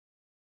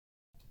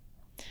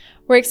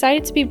We're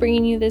excited to be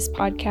bringing you this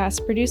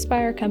podcast produced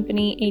by our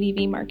company,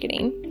 ADV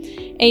Marketing.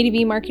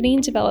 ADV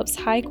Marketing develops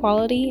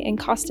high-quality and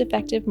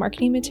cost-effective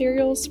marketing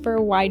materials for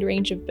a wide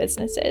range of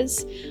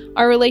businesses.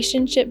 Our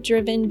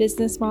relationship-driven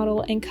business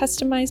model and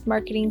customized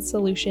marketing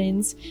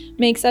solutions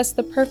makes us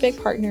the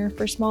perfect partner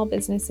for small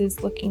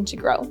businesses looking to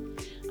grow.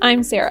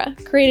 I'm Sarah,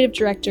 Creative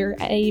Director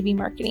at ADV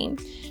Marketing.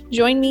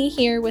 Join me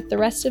here with the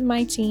rest of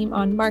my team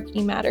on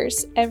Marketing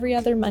Matters every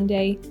other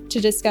Monday to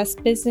discuss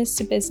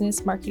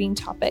business-to-business marketing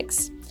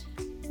topics.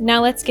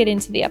 Now let's get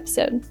into the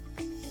episode.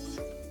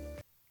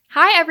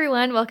 Hi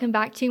everyone, welcome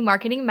back to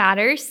Marketing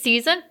Matters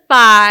Season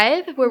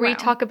 5, where we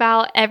talk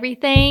about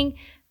everything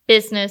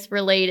business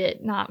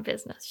related, not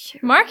business.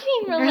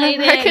 Marketing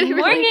related.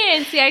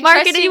 Morgan, see, I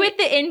trust you with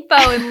the info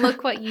and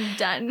look what you've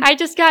done. I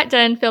just got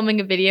done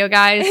filming a video,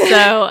 guys,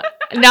 so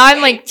now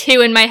I'm like two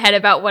in my head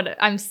about what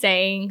I'm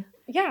saying.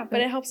 Yeah,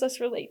 but it helps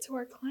us relate to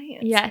our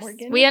clients. Yes,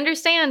 Morgan. we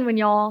understand when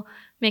y'all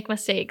make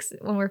mistakes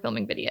when we're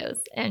filming videos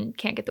and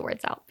can't get the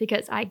words out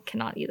because I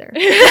cannot either.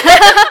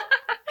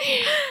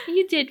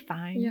 You did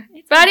fine. Yeah.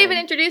 But I didn't even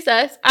introduce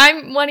us.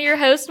 I'm one of your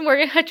hosts,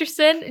 Morgan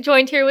Hutcherson,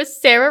 joined here with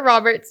Sarah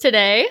Roberts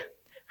today.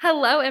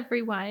 Hello,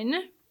 everyone.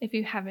 If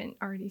you haven't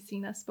already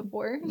seen us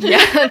before.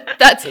 Yeah,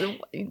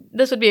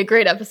 this would be a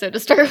great episode to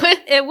start with.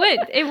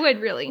 It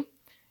would really.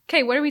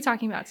 Okay, what are we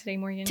talking about today,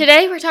 Morgan?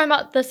 Today, we're talking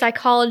about the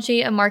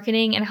psychology of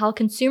marketing and how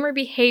consumer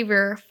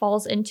behavior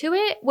falls into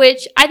it,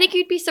 which I think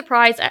you'd be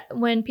surprised at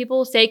when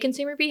people say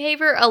consumer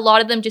behavior. A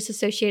lot of them just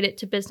associate it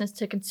to business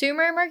to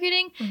consumer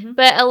marketing,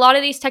 but a lot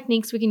of these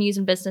techniques we can use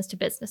in business to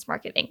business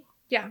marketing.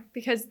 Yeah,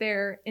 because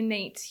they're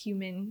innate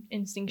human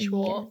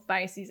instinctual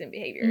biases and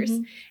behaviors.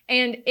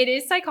 And it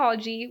is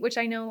psychology, which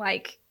I know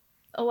like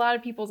a lot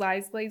of people's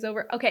eyes glaze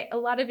over. Okay, a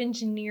lot of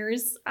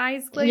engineers'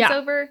 eyes glaze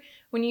over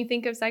when you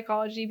think of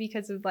psychology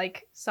because of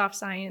like soft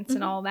science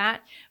and all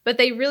that. But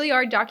they really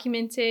are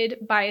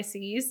documented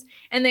biases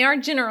and they are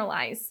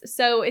generalized.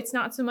 So it's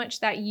not so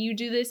much that you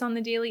do this on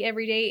the daily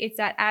every day. It's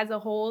that as a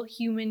whole,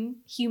 human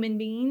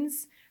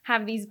beings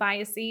have these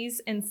biases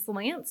and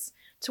slants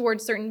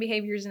towards certain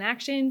behaviors and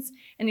actions.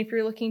 And if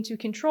you're looking to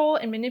control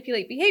and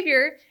manipulate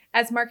behavior,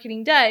 as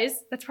marketing does,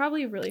 that's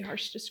probably a really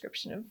harsh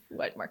description of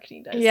what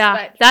marketing does.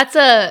 Yeah, but that's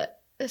a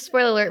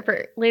spoiler alert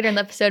for later in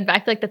the episode, but I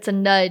feel like that's a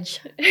nudge.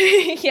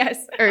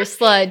 Yes. Or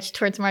sludge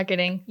towards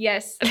marketing.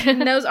 Yes,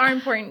 and those are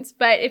important.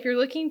 But if you're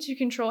looking to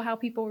control how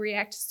people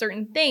react to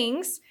certain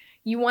things,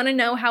 you want to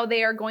know how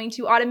they are going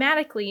to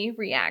automatically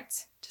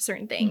react to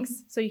certain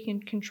things so you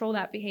can control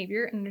that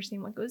behavior and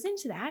understand what goes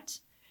into that.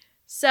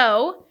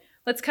 So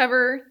let's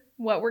cover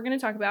what we're going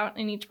to talk about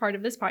in each part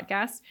of this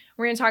podcast.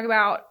 We're going to talk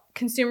about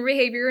consumer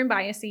behavior and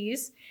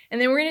biases, and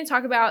then we're going to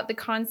talk about the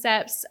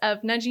concepts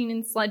of nudging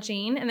and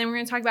sludging, and then we're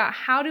going to talk about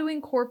how to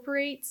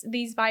incorporate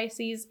these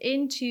biases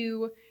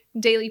into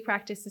daily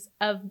practices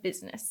of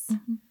business.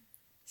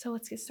 So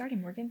let's get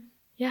started, Morgan.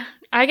 Yeah,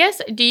 I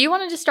guess, do you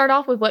want to just start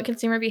off with what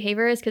consumer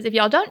behavior is? Because if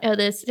y'all don't know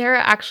this,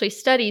 Sarah actually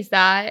studies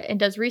that and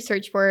does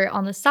research for it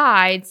on the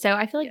side. So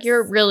I feel like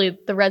you're really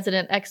the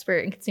resident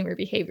expert in consumer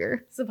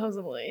behavior.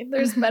 Supposedly.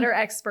 There's better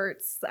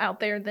experts out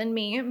there than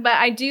me. But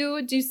I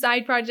do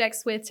side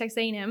projects with Texas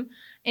A&M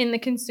in the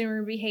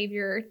consumer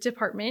behavior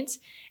department.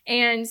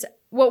 And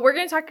what we're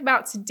going to talk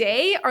about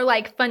today are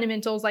like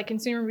fundamentals, like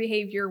consumer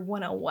behavior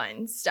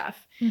 101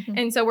 stuff.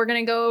 And so we're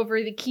going to go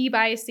over the key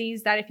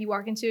biases that if you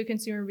walk into a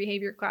consumer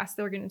behavior class,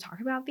 they're going to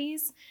talk about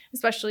these,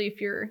 especially if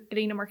you're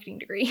getting a marketing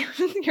degree.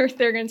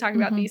 They're going to talk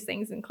about these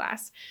things in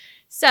class.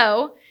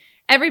 So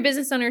every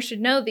business owner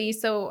should know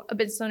these. So a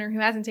business owner who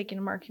hasn't taken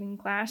a marketing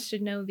class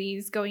should know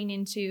these going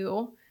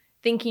into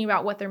thinking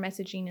about what their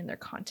messaging and their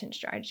content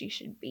strategy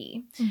should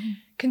be.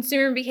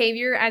 Consumer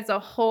behavior as a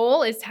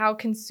whole is how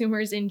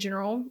consumers in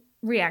general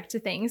react to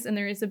things, and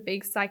there is a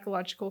big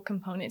psychological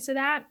component to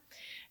that.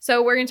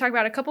 So we're going to talk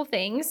about a couple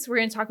things. We're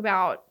going to talk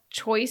about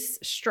choice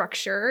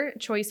structure,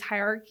 choice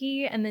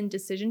hierarchy, and then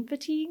decision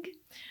fatigue.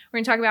 We're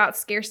going to talk about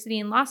scarcity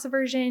and loss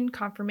aversion,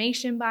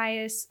 confirmation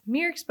bias,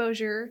 mere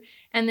exposure,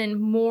 and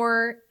then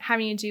more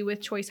having to do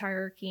with choice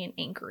hierarchy and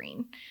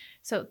anchoring.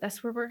 So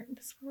that's where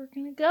we're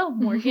going to go,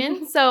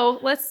 Morgan. So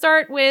let's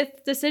start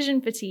with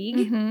decision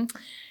fatigue.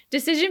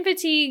 Decision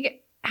fatigue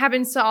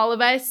happens to all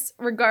of us,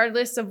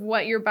 regardless of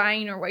what you're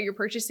buying or what you're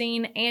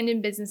purchasing. And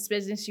in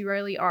business, you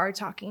really are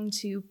talking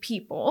to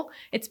people.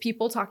 It's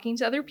people talking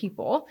to other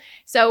people.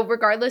 So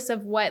regardless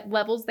of what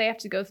levels they have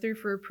to go through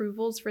for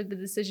approvals for the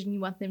decision you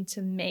want them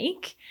to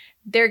make,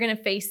 they're going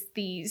to face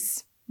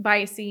these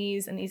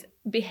biases and these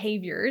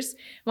behaviors.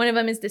 One of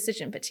them is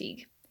decision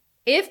fatigue.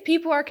 If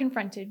people are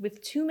confronted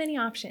with too many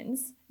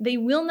options, they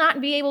will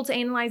not be able to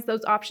analyze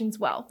those options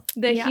well.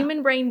 The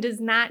human brain does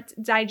not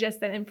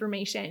digest that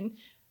information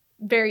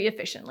very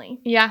efficiently.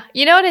 Yeah.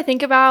 You know what I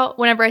think about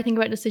whenever I think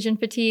about decision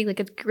fatigue? Like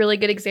a really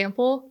good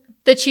example,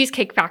 the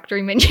Cheesecake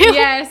Factory menu.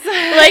 Yes.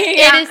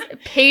 It is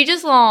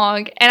pages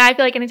long. And I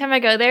feel like anytime I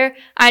go there,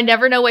 I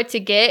never know what to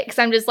get because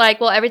I'm just like,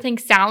 well, everything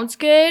sounds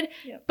good,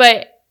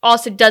 but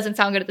also doesn't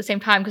sound good at the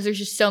same time because there's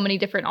just so many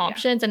different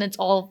options and it's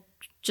all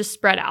just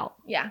spread out.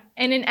 Yeah.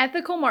 And in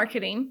ethical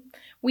marketing,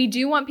 we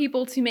do want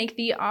people to make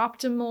the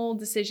optimal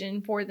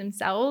decision for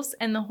themselves.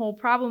 And the whole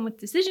problem with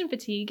decision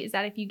fatigue is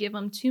that if you give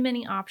them too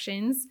many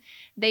options,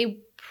 they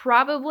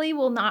probably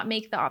will not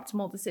make the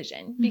optimal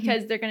decision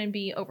because they're going to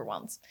be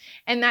overwhelmed.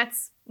 And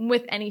that's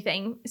with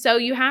anything. So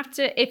you have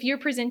to, if you're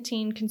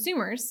presenting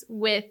consumers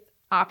with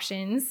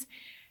options,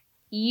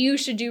 you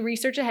should do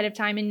research ahead of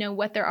time and know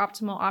what their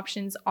optimal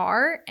options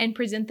are and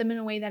present them in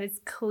a way that is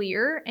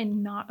clear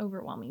and not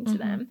overwhelming to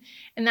them.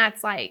 And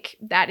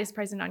that is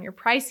present on your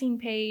pricing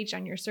page,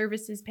 on your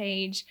services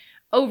page,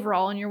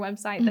 overall on your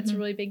website. That's a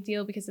really big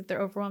deal because if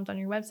they're overwhelmed on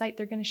your website,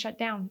 they're going to shut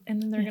down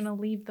and then they're going to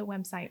leave the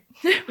website,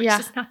 which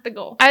is not the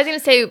goal. I was going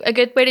to say a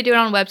good way to do it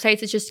on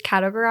websites is just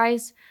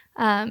categorize.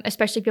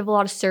 Especially if you have a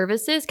lot of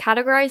services,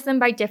 categorize them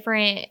by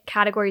different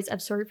categories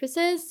of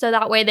services. So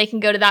that way they can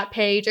go to that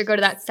page or go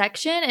to that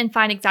section and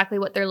find exactly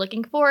what they're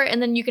looking for.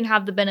 And then you can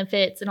have the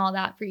benefits and all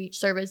that for each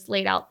service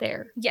laid out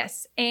there.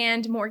 Yes.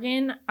 And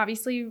Morgan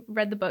obviously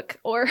read the book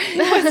or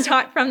was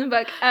taught from the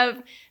book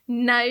of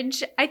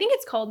Nudge. I think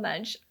it's called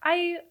Nudge.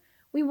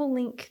 We will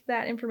link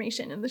that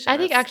information in the show notes. I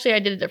think actually I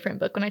did a different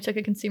book when I took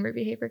a consumer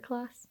behavior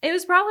class. It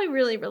was probably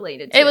really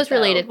related to it. Was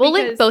related. We'll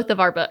link both of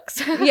our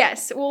books.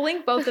 Yes, we'll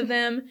link both of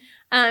them.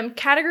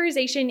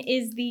 Categorization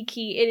is the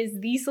key. It is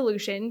the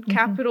solution,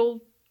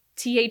 capital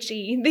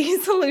THE. The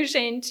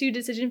solution to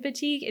decision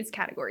fatigue is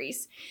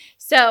categories.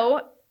 So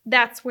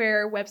that's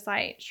where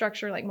website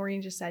structure, like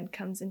Morgan just said,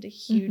 comes into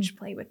huge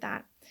play with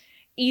that.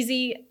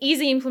 Easy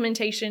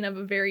implementation of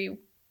a very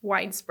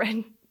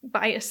widespread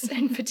bias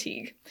and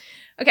fatigue.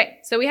 Okay,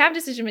 so we have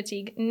decision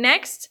fatigue.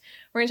 Next,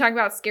 we're going to talk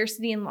about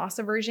scarcity and loss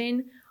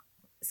aversion.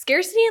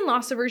 Scarcity and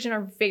loss aversion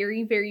are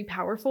very, very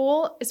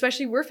powerful,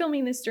 especially we're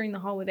filming this during the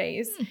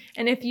holidays.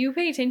 And if you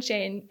pay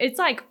attention, it's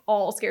like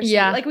all scarcity.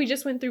 Yeah. Like we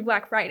just went through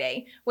Black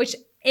Friday, which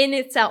in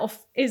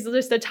itself is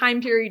just a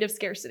time period of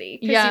scarcity.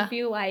 Because you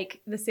feel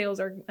like the sales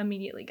are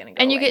immediately going to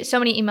go And you away. get so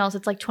many emails.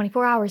 It's like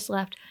 24 hours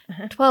left,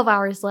 12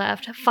 hours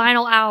left,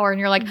 final hour. And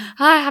you're like,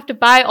 I have to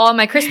buy all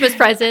my Christmas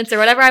presents or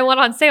whatever I want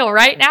on sale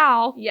right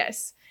now.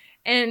 Yes.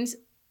 And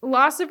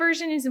loss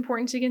aversion is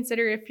important to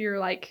consider if you're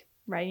like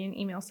writing an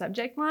email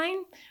subject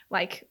line,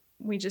 like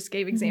we just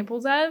gave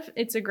examples of.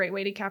 It's a great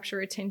way to capture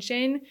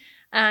attention.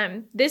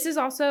 This is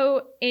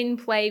also in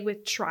play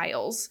with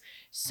trials.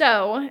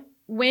 So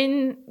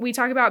when we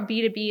talk about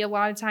B2B, a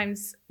lot of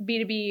times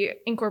B2B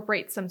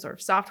incorporates some sort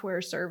of software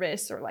or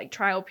service or like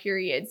trial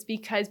periods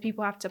because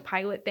people have to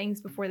pilot things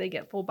before they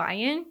get full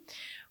buy-in.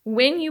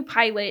 When you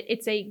pilot,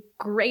 it's a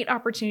great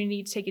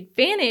opportunity to take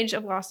advantage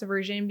of loss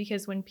aversion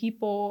because when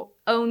people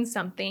own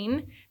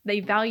something, they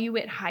value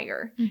it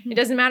higher. It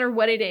doesn't matter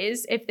what it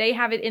is. If they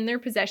have it in their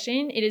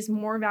possession, it is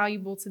more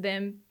valuable to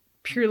them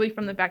purely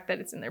from the fact that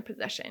it's in their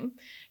possession.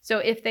 So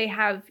if they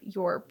have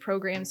your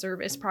program,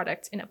 service,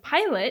 product in a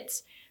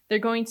pilot, they're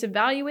going to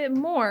value it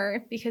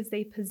more because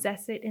they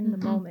possess it in the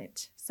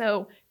moment.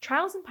 So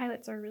trials and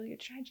pilots are a really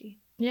good strategy.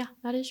 Yeah,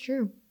 that is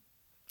true.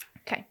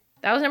 Okay,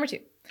 that was number 2.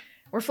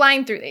 We're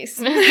flying through these,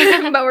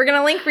 but we're going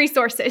to link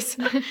resources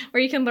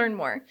where you can learn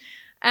more.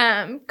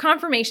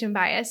 Confirmation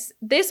bias.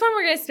 This one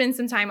we're going to spend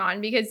some time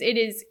on because it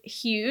is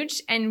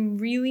huge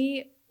and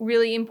really,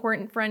 really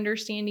important for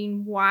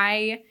understanding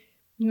why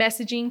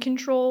messaging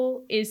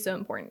control is so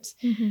important.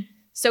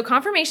 So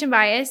confirmation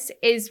bias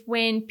is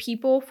when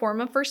people form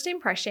a first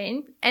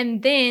impression,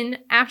 and then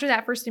after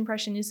that first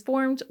impression is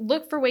formed,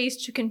 look for ways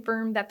to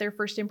confirm that their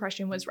first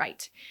impression was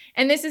right.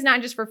 And this is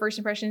not just for first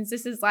impressions.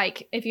 This is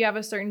like if you have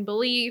a certain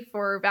belief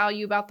or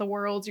value about the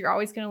world, you're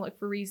always going to look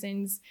for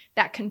reasons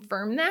that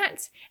confirm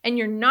that, and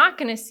you're not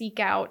going to seek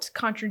out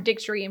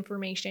contradictory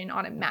information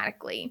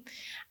automatically.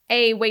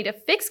 A way to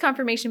fix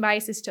confirmation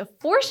bias is to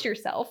force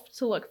yourself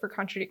to look for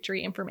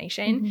contradictory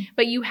information,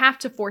 but you have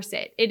to force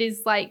it. It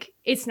is like,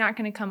 it's not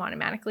going to come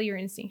automatically or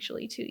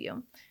instinctually to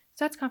you.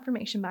 So that's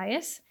confirmation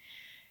bias.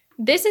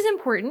 This is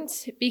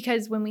important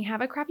because when we have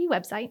a crappy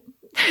website,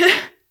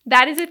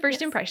 that is a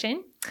first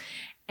impression.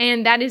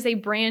 And that is a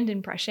brand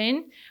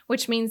impression,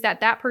 which means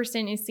that that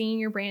person is seeing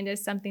your brand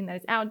as something that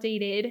is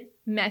outdated,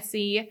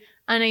 messy,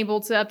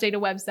 unable to update a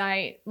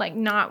website, like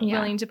not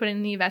willing to put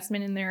in the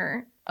investment in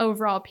their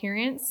overall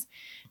appearance.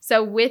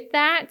 So with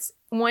that,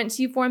 once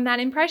you form that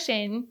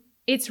impression,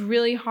 it's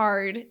really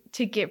hard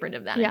to get rid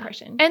of that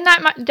impression. And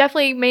that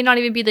definitely may not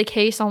even be the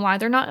case on why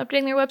they're not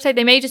updating their website.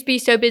 They may just be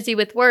so busy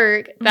with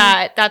work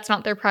that that's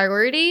not their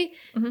priority,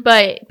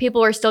 but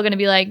people are still going to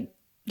be like,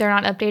 they're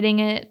not updating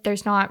it.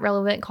 There's not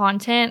relevant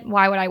content.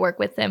 Why would I work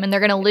with them? And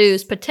they're going to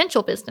lose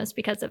potential business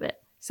because of it.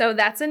 So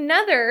that's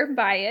another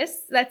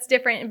bias that's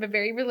different but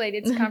very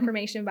related to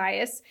confirmation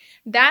bias.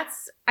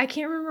 I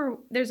can't remember,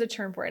 there's a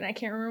term for it and I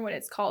can't remember what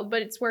it's called,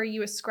 but it's where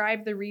you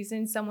ascribe the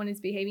reason someone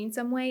is behaving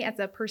some way as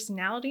a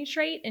personality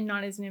trait and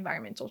not as an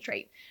environmental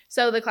trait.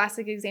 So the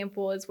classic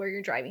example is where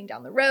you're driving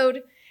down the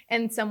road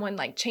and someone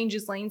like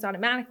changes lanes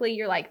automatically,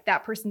 you're like,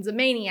 that person's a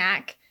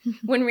maniac.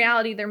 When in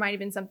reality, there might have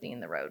been something in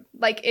the road.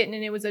 And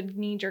it was a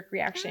knee-jerk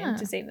reaction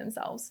to save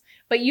themselves.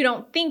 But you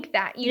don't think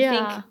that. You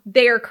think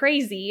they're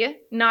crazy,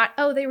 not,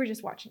 oh, they were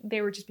just watching. They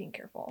were just being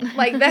careful.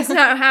 Like, that's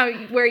not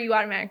where you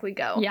automatically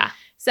go. Yeah.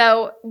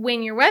 So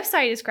when your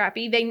website is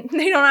crappy, they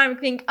don't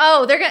think,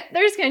 oh, they're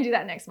just going to do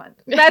that next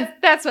month.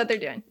 That's what they're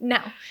doing. No.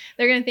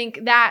 They're going to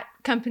think that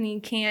company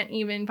can't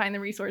even find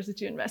the resources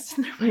to invest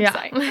in their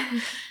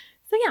website.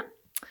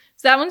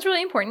 So that one's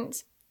really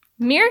important.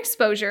 Mere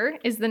exposure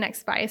is the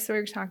next bias we're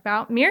going to talk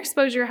about. Mere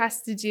exposure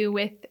has to do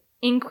with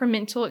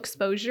incremental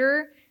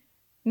exposure,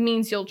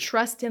 means you'll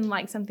trust and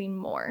like something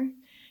more.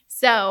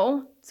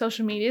 So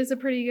social media is a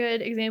pretty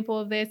good example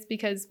of this,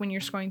 because when you're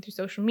scrolling through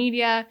social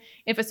media,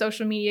 if a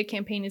social media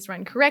campaign is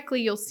run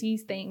correctly, you'll see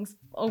things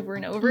over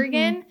and over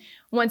again.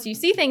 Once you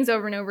see things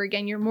over and over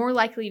again, you're more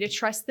likely to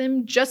trust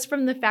them just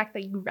from the fact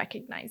that you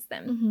recognize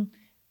them.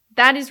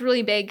 That is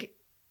really big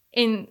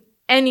in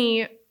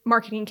any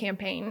marketing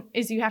campaign,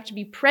 is you have to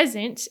be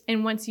present.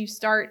 And once you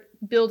start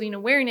building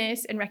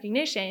awareness and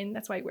recognition,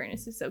 that's why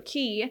awareness is so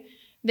key,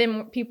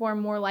 then people are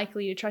more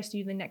likely to trust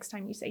you the next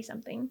time you say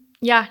something.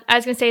 Yeah, I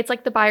was going to say, it's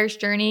like the buyer's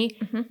journey,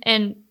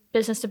 and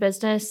business to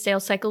business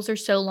sales cycles are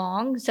so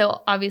long.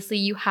 So obviously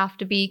you have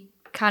to be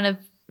kind of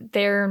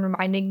there and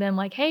reminding them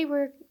like, hey,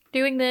 we're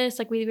doing this.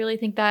 Like, we really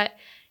think that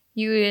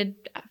you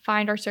would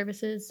find our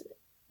services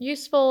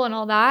useful and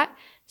all that.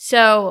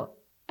 So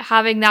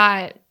having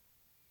that,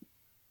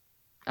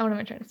 what am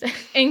I trying to say?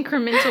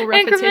 Incremental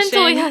repetition.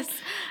 Incremental, yes.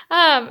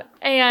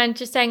 And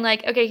just saying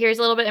like, okay, here's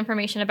a little bit of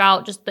information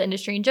about just the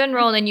industry in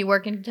general. And then you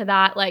work into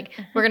that. Like,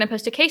 we're going to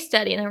post a case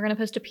study, and then we're going to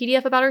post a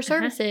PDF about our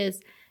services.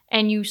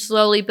 And you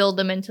slowly build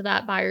them into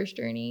that buyer's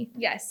journey.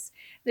 Yes.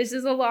 This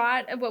is a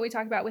lot of what we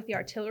talk about with the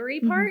artillery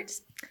part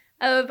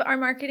of our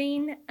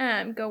marketing.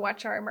 Go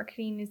watch our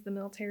Marketing is the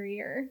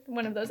Military, or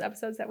one of those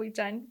episodes that we've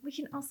done. We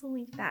can also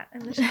link that in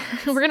the show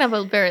notes. We're going to have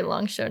a very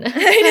long show notes.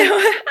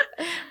 I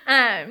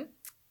know.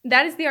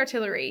 That is the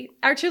artillery.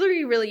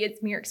 Artillery really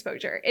is mere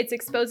exposure. It's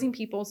exposing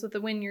people so that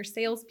when your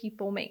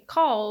salespeople make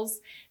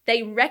calls,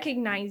 they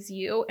recognize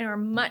you and are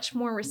much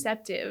more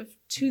receptive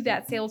to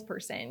that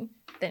salesperson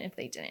than if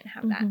they didn't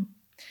have that.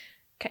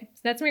 Okay, so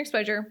that's mere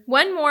exposure.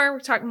 One more, we're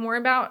talking more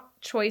about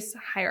choice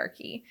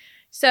hierarchy.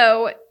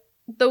 So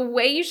the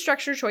way you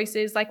structure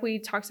choices, like we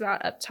talked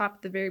about up top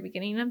at the very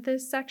beginning of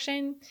this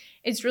section,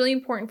 it's really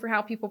important for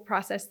how people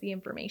process the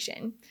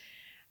information.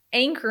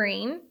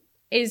 Anchoring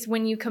is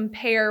when you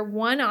compare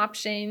one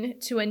option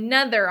to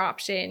another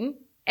option,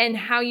 and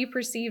how you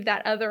perceive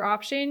that other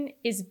option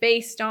is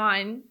based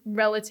on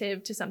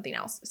relative to something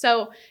else.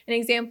 So an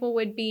example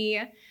would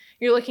be,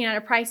 you're looking at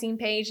a pricing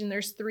page and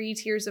there's 3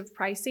 tiers of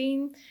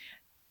pricing.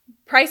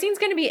 Pricing is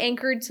going to be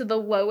anchored to the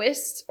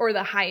lowest or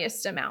the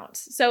highest amount.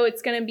 So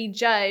it's going to be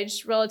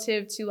judged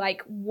relative to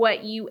like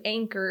what you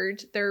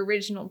anchored their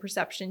original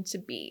perception to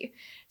be.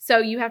 So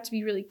you have to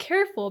be really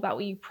careful about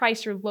what you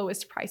price your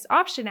lowest price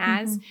option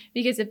as,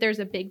 because if there's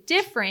a big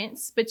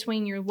difference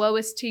between your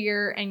lowest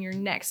tier and your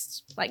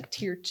next like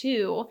tier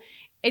 2,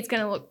 it's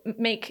going to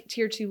make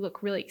tier 2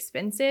 look really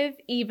expensive,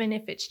 even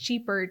if it's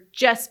cheaper,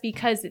 just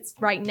because it's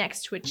right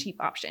next to a cheap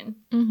option.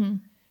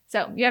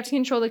 So you have to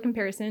control the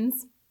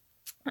comparisons.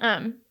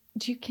 Can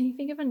you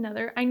think of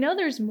another? I know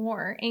there's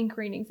more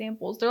anchoring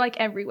examples. They're like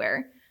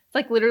everywhere. It's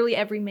like literally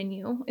every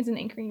menu is an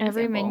anchoring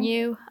every example.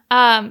 Menu.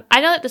 I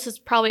know that this is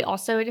probably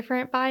also a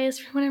different bias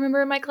from what I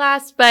remember in my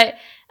class, but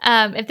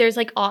if there's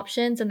like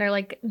options and they're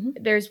like,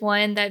 there's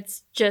one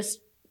that's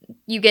just,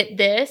 you get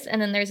this, and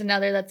then there's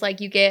another that's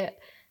like, you get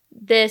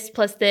this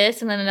plus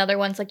this, and then another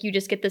one's like, you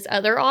just get this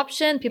other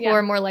option. People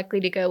are more likely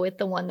to go with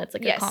the one that's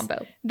like a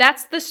combo.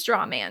 That's the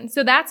straw man.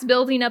 So that's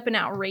building up an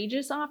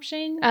outrageous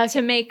option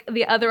to make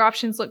the other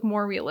options look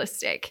more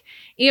realistic,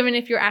 even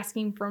if you're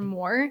asking for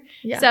more.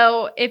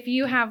 So if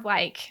you have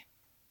like,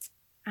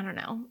 I don't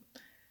know,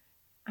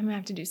 I'm going to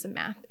have to do some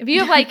math. If you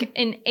have like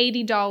an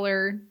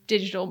 $80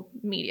 digital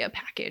media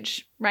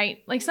package,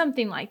 right? Like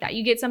something like that.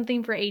 You get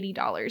something for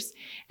 $80.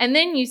 And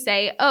then you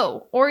say,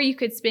 oh, or you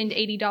could spend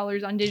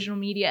 $80 on digital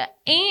media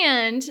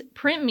and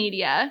print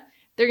media.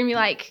 They're going to be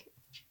like,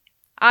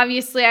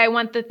 obviously I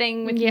want the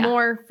thing with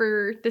more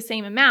for the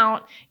same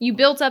amount. You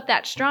built up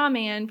that straw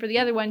man for the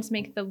other one to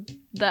make the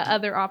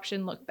other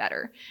option look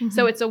better.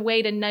 So it's a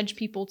way to nudge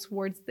people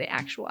towards the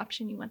actual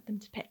option you want them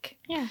to pick.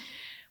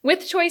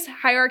 With choice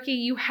hierarchy,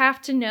 you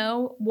have to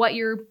know what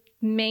your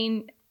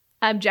main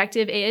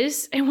objective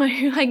is and what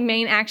your like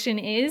main action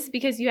is,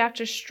 because you have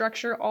to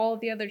structure all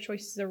of the other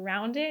choices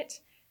around it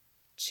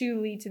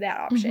to lead to that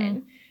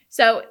option.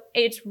 So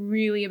it's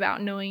really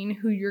about knowing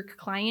who your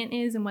client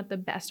is and what the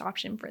best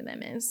option for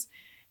them is,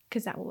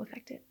 because that will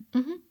affect it.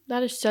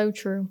 That is so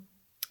true.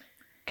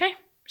 Okay.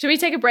 Should we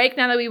take a break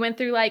now that we went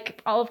through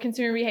like all of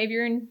consumer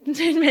behavior in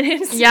 10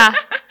 minutes? Yeah.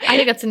 I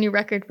think that's a new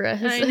record for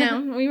us. I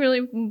know. We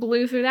really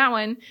blew through that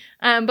one.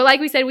 But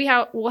like we said,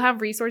 we'll have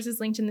resources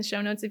linked in the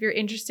show notes if you're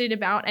interested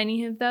about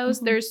any of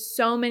those. There's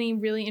so many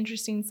really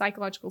interesting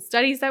psychological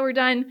studies that were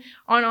done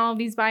on all of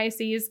these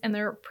biases, and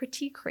they're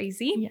pretty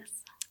crazy.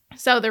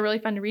 So they're really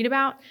fun to read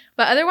about.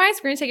 But otherwise,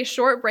 we're going to take a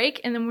short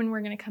break. And then when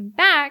we're going to come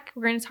back,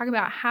 we're going to talk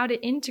about how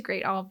to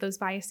integrate all of those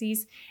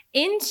biases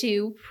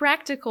into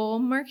practical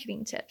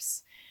marketing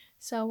tips.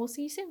 So we'll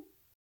see you soon.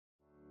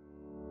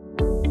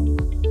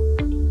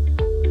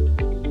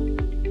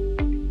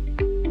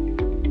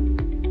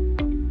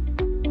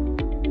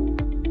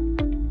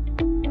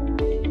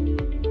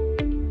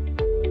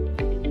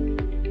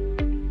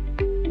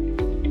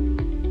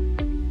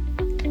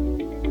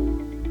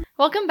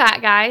 Welcome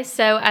back, guys.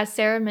 So as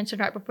Sarah mentioned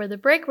right before the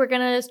break, we're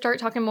going to start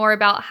talking more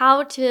about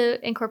how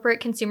to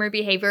incorporate consumer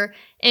behavior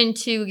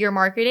into your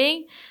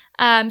marketing.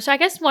 So I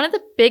guess one of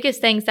the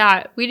biggest things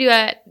that we do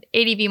at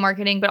ADV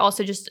Marketing, but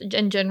also just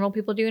in general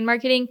people do in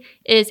marketing,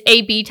 is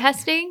A/B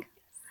testing.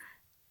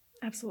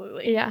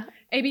 Absolutely. Yeah.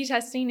 A/B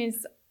testing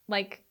is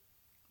like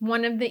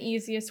one of the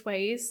easiest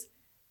ways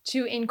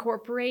to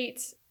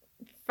incorporate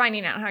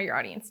finding out how your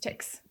audience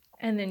ticks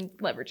and then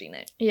leveraging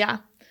it. Yeah.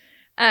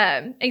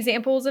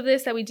 Examples of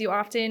this that we do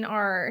often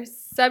are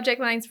subject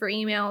lines for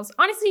emails.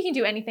 Honestly, you can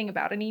do anything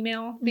about an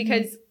email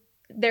because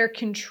they're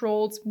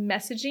controlled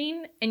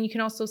messaging, and you can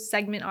also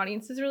segment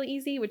audiences really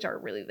easy, which are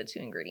really the two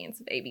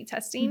ingredients of A/B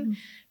testing.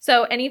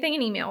 So anything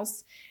in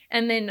emails.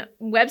 And then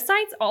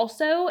websites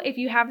also, if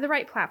you have the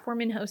right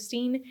platform and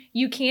hosting,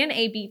 you can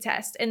A/B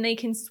test, and they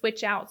can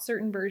switch out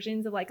certain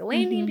versions of like a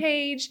landing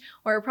page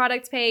or a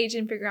product page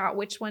and figure out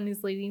which one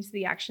is leading to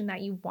the action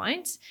that you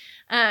want.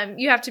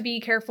 You have to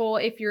be careful.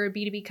 If you're a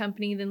B2B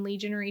company, then lead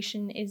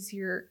generation is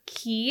your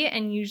key.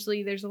 And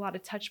usually there's a lot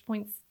of touch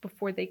points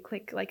before they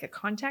click like a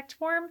contact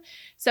form.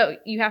 So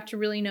you have to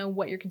really know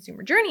what your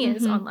consumer journey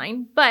is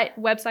online. But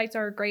websites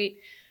are a great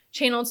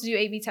channel to do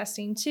A/B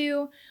testing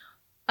too.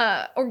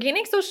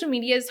 Organic social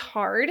media is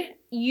hard.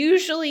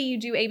 Usually you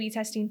do A/B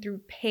testing through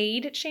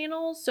paid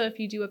channels. So if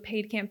you do a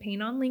paid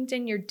campaign on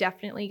LinkedIn, you're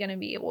definitely going to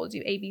be able to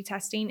do A/B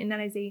testing. And that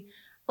is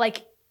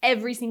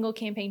every single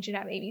campaign should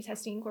have A/B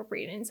testing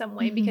incorporated in some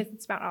way because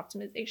it's about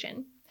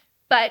optimization.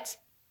 But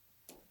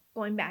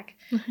going back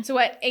to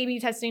what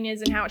A/B testing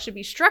is and how it should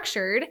be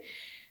structured,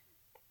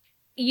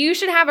 you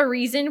should have a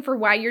reason for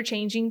why you're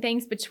changing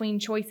things between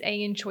choice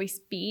A and choice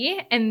B.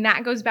 And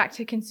that goes back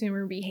to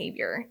consumer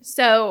behavior.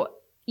 So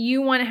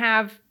you want to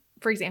have,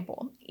 for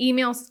example,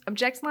 email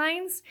subject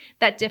lines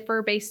that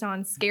differ based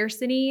on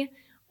scarcity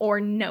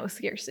or no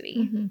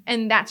scarcity.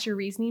 And that's your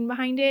reasoning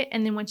behind it.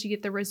 And then once you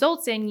get the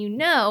results in, you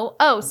know,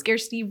 oh,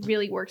 scarcity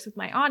really works with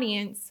my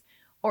audience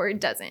or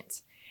it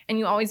doesn't. And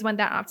you always want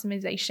that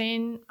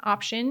optimization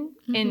option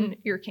in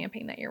your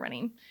campaign that you're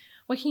running.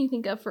 What can you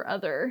think of for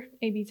other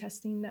A/B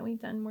testing that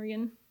we've done,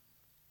 Morgan?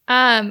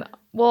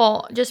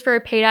 Well, just for a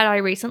paid ad I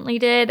recently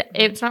did,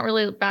 it's not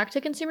really back to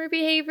consumer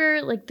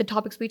behavior, like the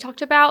topics we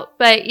talked about,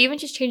 but even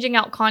just changing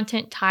out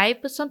content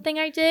type was something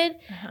I did.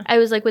 I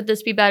was like, would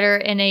this be better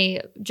in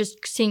a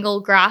just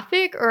single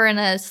graphic or in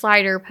a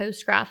slider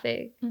post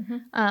graphic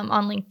on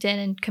LinkedIn,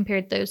 and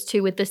compared those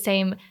two with the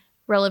same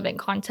relevant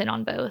content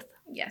on both?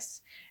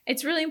 Yes.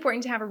 It's really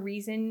important to have a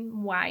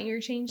reason why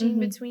you're changing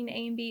between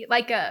A and B,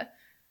 like a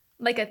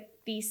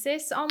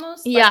thesis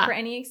almost. Like for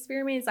any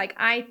experiment, it's like,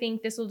 I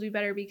think this will do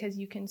better because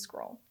you can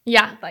scroll.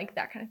 Yeah. Like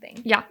that kind of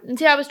thing. Yeah. And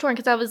see, I was torn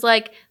because I was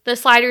like, the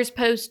sliders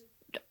post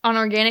on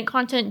organic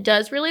content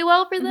does really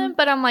well for them.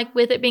 But I'm like,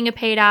 with it being a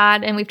paid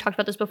ad, and we've talked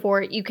about this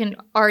before, you can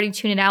already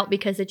tune it out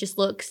because it just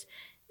looks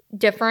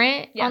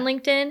different on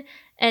LinkedIn.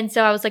 And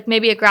so I was like,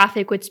 maybe a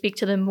graphic would speak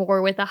to them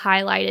more with a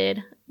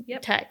highlighted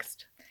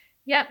text.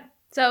 Yep.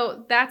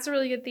 So that's a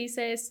really good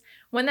thesis.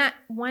 One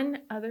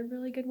other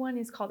really good one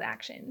is called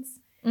actions.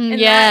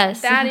 And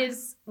that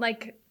is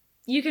like,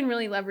 you can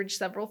really leverage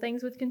several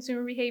things with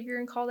consumer behavior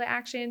and call to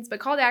actions. But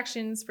call to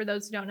actions, for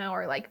those who don't know,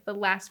 are like the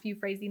last few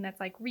phrasing that's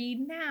like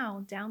read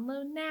now,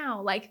 download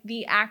now, like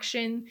the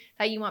action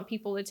that you want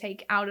people to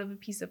take out of a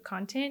piece of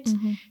content.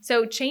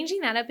 So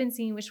changing that up and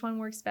seeing which one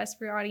works best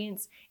for your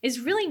audience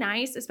is really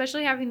nice,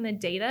 especially having the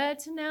data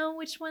to know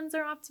which ones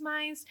are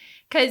optimized.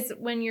 Because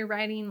when you're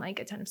writing like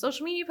a ton of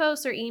social media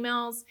posts or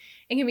emails,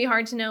 it can be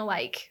hard to know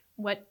like,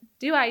 what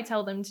do I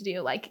tell them to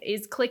do? Like,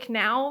 is click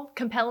now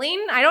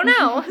compelling? I don't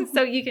know.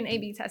 So you can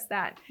A/B test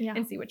that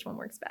and see which one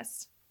works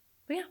best.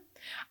 But yeah.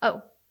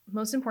 Oh,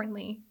 most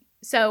importantly,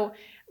 so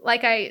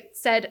like I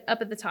said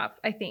up at the top,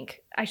 I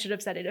think I should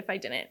have said it if I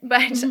didn't, but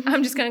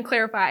I'm just going to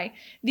clarify.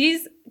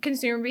 These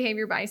consumer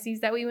behavior biases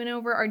that we went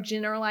over are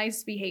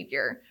generalized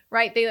behavior,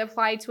 right? They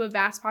apply to a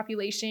vast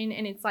population,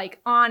 and it's like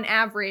on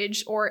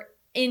average, or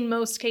in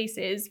most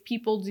cases,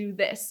 people do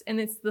this, and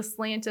it's the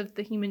slant of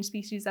the human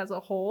species as a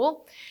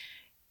whole.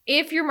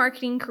 If you're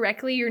marketing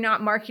correctly, you're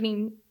not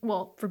marketing,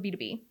 well, for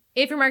B2B,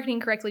 if you're marketing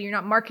correctly, you're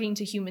not marketing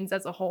to humans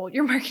as a whole.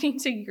 You're marketing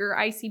to your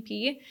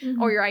ICP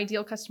or your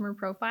ideal customer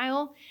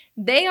profile.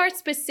 They are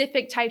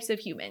specific types of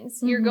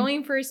humans. You're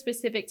going for a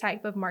specific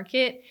type of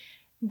market.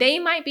 They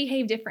might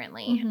behave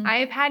differently.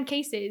 I've had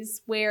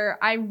cases where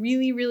I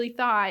really, really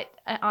thought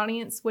an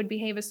audience would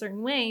behave a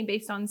certain way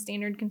based on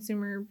standard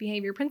consumer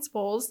behavior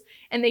principles,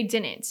 and they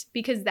didn't,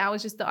 because that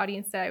was just the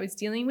audience that I was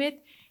dealing with.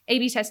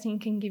 A/B testing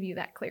can give you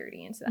that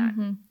clarity into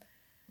that.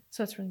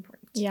 So it's really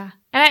important. Yeah.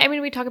 And I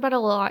mean, we talk about it a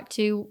lot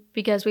too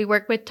because we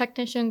work with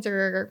technicians,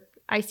 or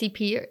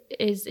ICP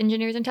is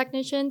engineers and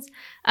technicians.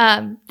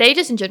 They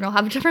just in general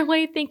have a different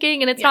way of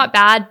thinking, and it's not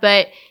bad,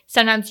 but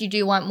sometimes you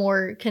do want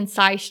more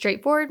concise,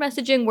 straightforward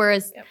messaging,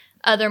 whereas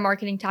other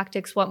marketing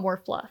tactics want more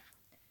fluff.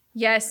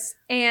 Yes.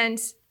 And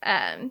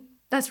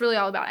that's really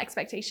all about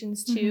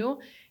expectations too.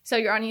 Mm-hmm. So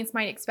your audience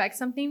might expect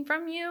something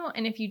from you,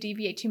 and if you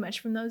deviate too much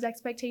from those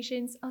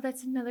expectations,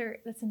 that's another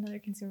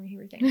consumer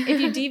behavior thing.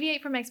 If you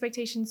deviate from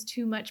expectations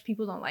too much,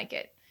 people don't like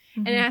it.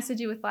 Mm-hmm. And it has to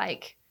do with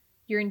like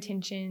your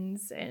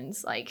intentions and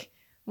like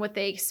what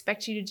they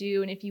expect you to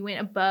do, and if you went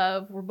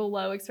above or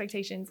below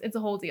expectations, it's a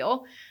whole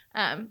deal.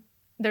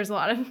 There's a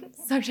lot of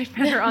subject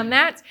matter on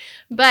that,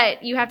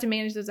 but you have to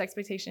manage those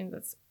expectations.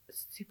 That's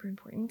super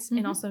important. Mm-hmm.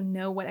 And also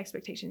know what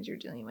expectations you're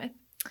dealing with.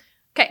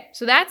 Okay,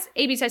 so that's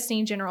A/B testing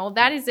in general.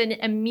 That is an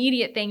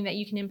immediate thing that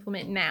you can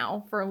implement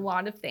now for a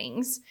lot of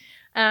things.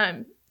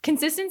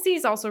 Consistency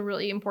is also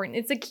really important.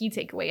 It's a key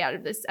takeaway out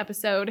of this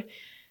episode.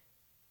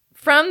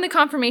 From the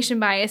confirmation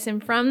bias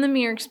and from the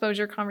mere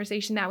exposure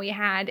conversation that we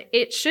had,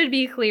 it should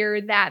be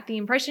clear that the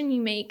impression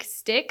you make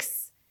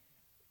sticks.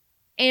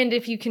 And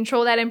if you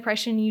control that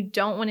impression, you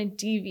don't want to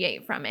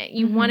deviate from it.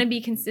 You want to be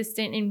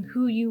consistent in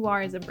who you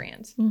are as a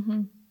brand.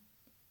 Mm-hmm.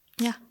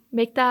 Yeah,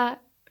 make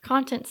that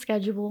content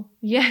schedule.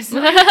 Yes,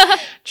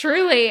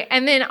 truly.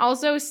 And then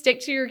also stick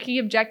to your key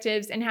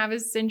objectives and have a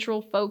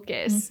central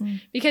focus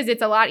because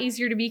it's a lot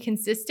easier to be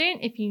consistent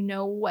if you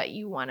know what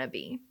you want to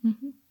be.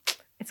 Mm-hmm.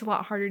 It's a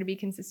lot harder to be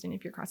consistent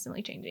if you're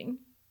constantly changing.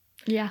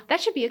 Yeah. That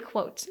should be a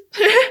quote.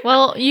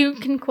 Well, you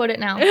can quote it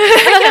now.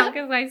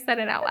 Because I said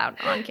it out loud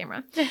on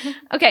camera.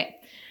 Okay.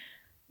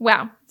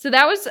 Wow. So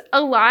that was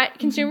a lot.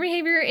 Consumer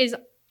behavior is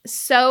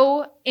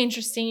so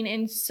interesting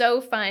and so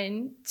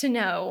fun to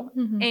know.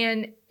 Mm-hmm.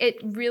 And it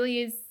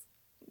really is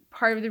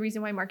part of the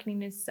reason why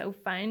marketing is so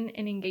fun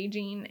and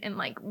engaging and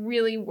like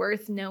really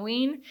worth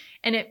knowing.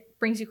 And it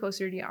brings you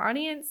closer to your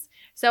audience.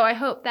 So I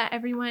hope that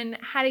everyone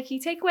had a key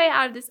takeaway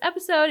out of this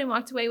episode and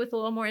walked away with a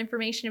little more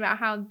information about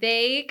how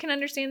they can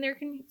understand their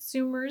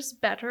consumers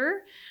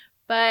better.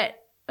 But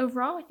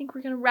overall, I think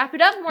we're going to wrap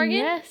it up, Morgan.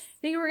 Yes.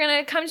 I think we're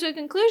going to come to a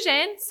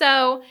conclusion.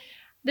 So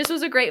this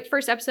was a great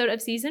first episode of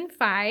season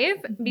 5.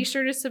 Mm-hmm. Be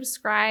sure to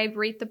subscribe,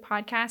 rate the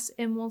podcast,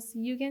 and we'll see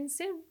you again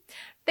soon.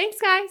 Thanks,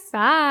 guys.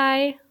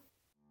 Bye.